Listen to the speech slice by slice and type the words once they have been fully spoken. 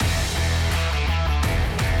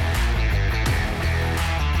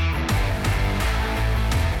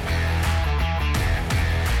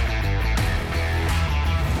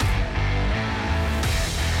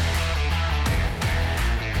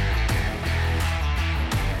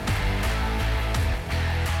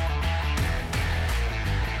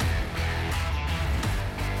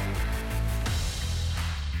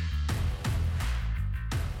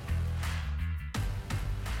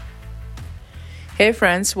Hey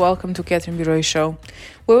friends, welcome to Catherine Biroy Show.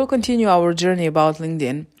 We will continue our journey about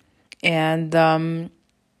LinkedIn, and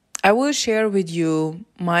I will share with you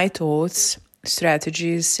my thoughts,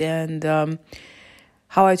 strategies, and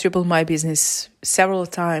how I tripled my business several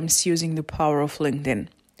times using the power of LinkedIn.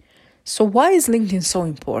 So why is LinkedIn so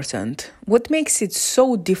important? What makes it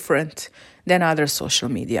so different than other social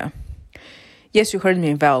media? Yes, you heard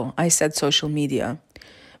me well. I said social media.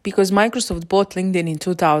 Because Microsoft bought LinkedIn in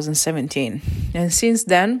 2017. And since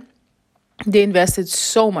then, they invested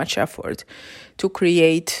so much effort to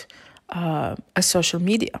create a social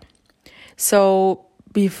media. So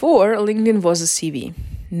before, LinkedIn was a CV.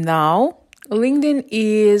 Now, LinkedIn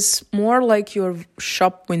is more like your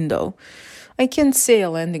shop window. I can't say a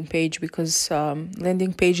landing page because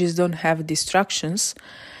landing pages don't have distractions,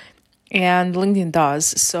 and LinkedIn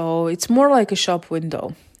does. So it's more like a shop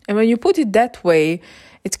window. And when you put it that way,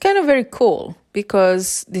 it's kind of very cool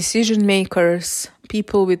because decision makers,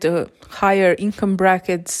 people with higher income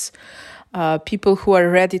brackets, people who are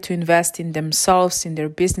ready to invest in themselves, in their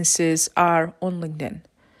businesses, are on LinkedIn.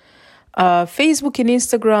 Facebook and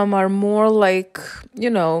Instagram are more like,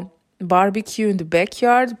 barbecue in the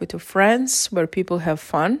backyard with your friends where people have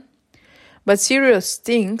fun. But serious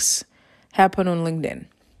things happen on LinkedIn.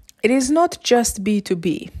 It is not just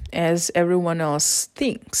B2B as everyone else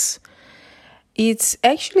thinks. It's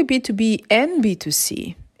actually B2B and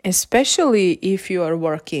B2C, especially if you are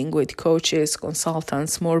working with coaches,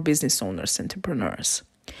 consultants, small business owners, entrepreneurs.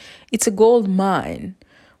 It's a gold mine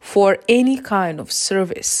for any kind of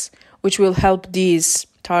service which will help these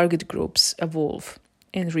target groups evolve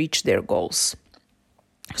and reach their goals.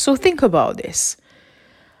 So think about this.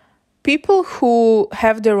 People who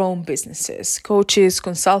have their own businesses, coaches,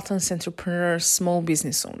 consultants, entrepreneurs, small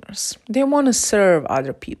business owners, they want to serve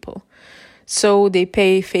other people. So they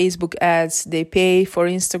pay Facebook ads, they pay for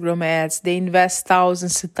Instagram ads, they invest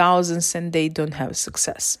thousands and thousands and they don't have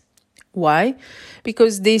success. Why?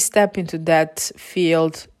 Because they step into that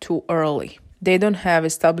field too early. They don't have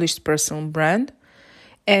established personal brand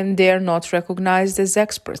and they are not recognized as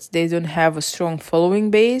experts. They don't have a strong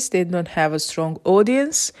following base, they don't have a strong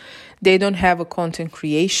audience, they don't have a content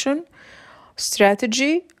creation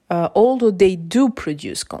strategy, although they do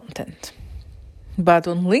produce content. But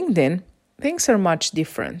on LinkedIn, things are much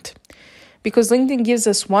different because LinkedIn gives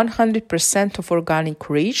us 100% of organic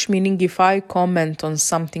reach, meaning if I comment on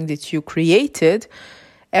something that you created,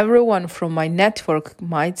 everyone from my network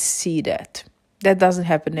might see that. That doesn't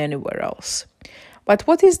happen anywhere else. But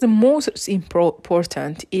what is the most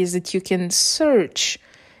important is that you can search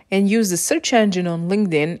and use the search engine on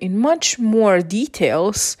LinkedIn in much more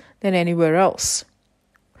details than anywhere else.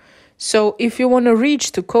 So if you want to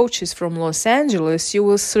reach to coaches from Los Angeles, you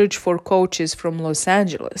will search for coaches from Los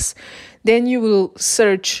Angeles. Then you will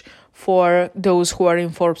search for those who are in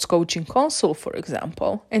Forbes Coaching Console, for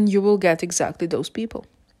example, and you will get exactly those people.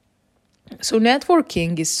 So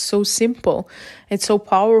networking is so simple, it's so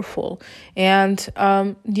powerful. And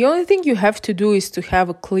the only thing you have to do is to have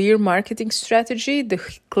a clear marketing strategy, the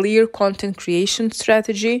clear content creation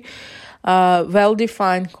strategy,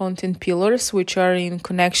 well-defined content pillars, which are in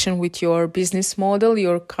connection with your business model,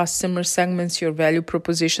 your customer segments, your value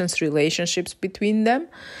propositions, relationships between them.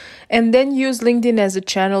 And then use LinkedIn as a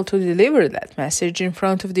channel to deliver that message in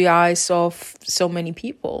front of the eyes of so many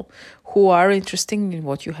people who are interested in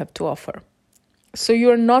what you have to offer. So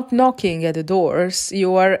you're not knocking at the doors,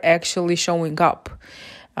 you are actually showing up.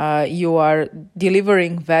 You are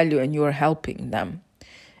delivering value and you are helping them.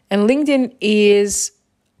 And LinkedIn is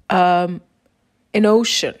an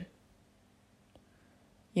ocean,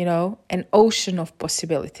 an ocean of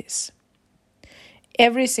possibilities.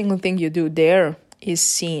 Every single thing you do there is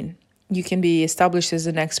seen. You can be established as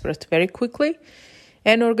an expert very quickly.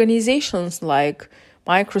 And organizations like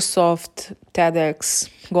Microsoft, TEDx,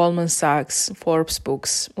 Goldman Sachs, Forbes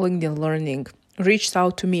Books, LinkedIn Learning reached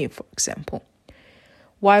out to me, for example.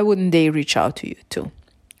 Why wouldn't they reach out to you too?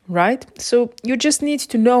 Right? So you just need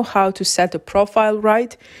to know how to set a profile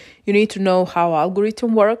right. You need to know how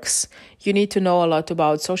algorithm works. You need to know a lot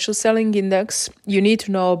about social selling index. You need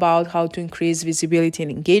to know about how to increase visibility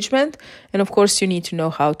and engagement. And of course, you need to know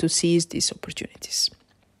how to seize these opportunities.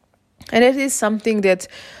 And it is something that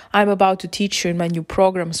I'm about to teach you in my new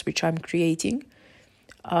programs, which I'm creating,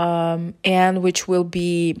 and which will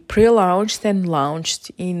be pre-launched and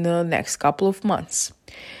launched in the next couple of months.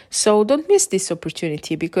 So don't miss this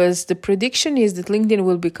opportunity because the prediction is that LinkedIn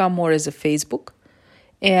will become more as a Facebook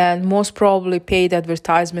and most probably paid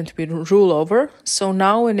advertisement will rule over. So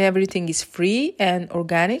now when everything is free and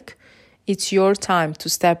organic, it's your time to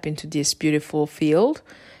step into this beautiful field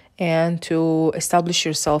and to establish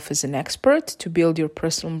yourself as an expert, to build your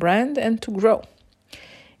personal brand, and to grow.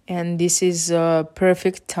 And this is a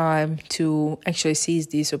perfect time to actually seize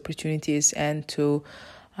these opportunities and to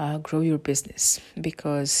grow your business,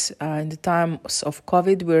 because in the times of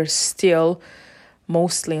COVID, we're still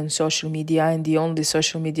mostly on social media, and the only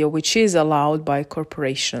social media which is allowed by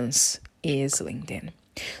corporations is LinkedIn.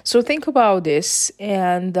 So think about this,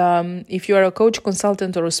 and if you are a coach,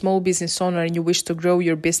 consultant, or a small business owner and you wish to grow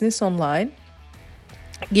your business online,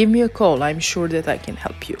 give me a call. I'm sure that I can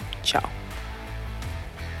help you. Ciao.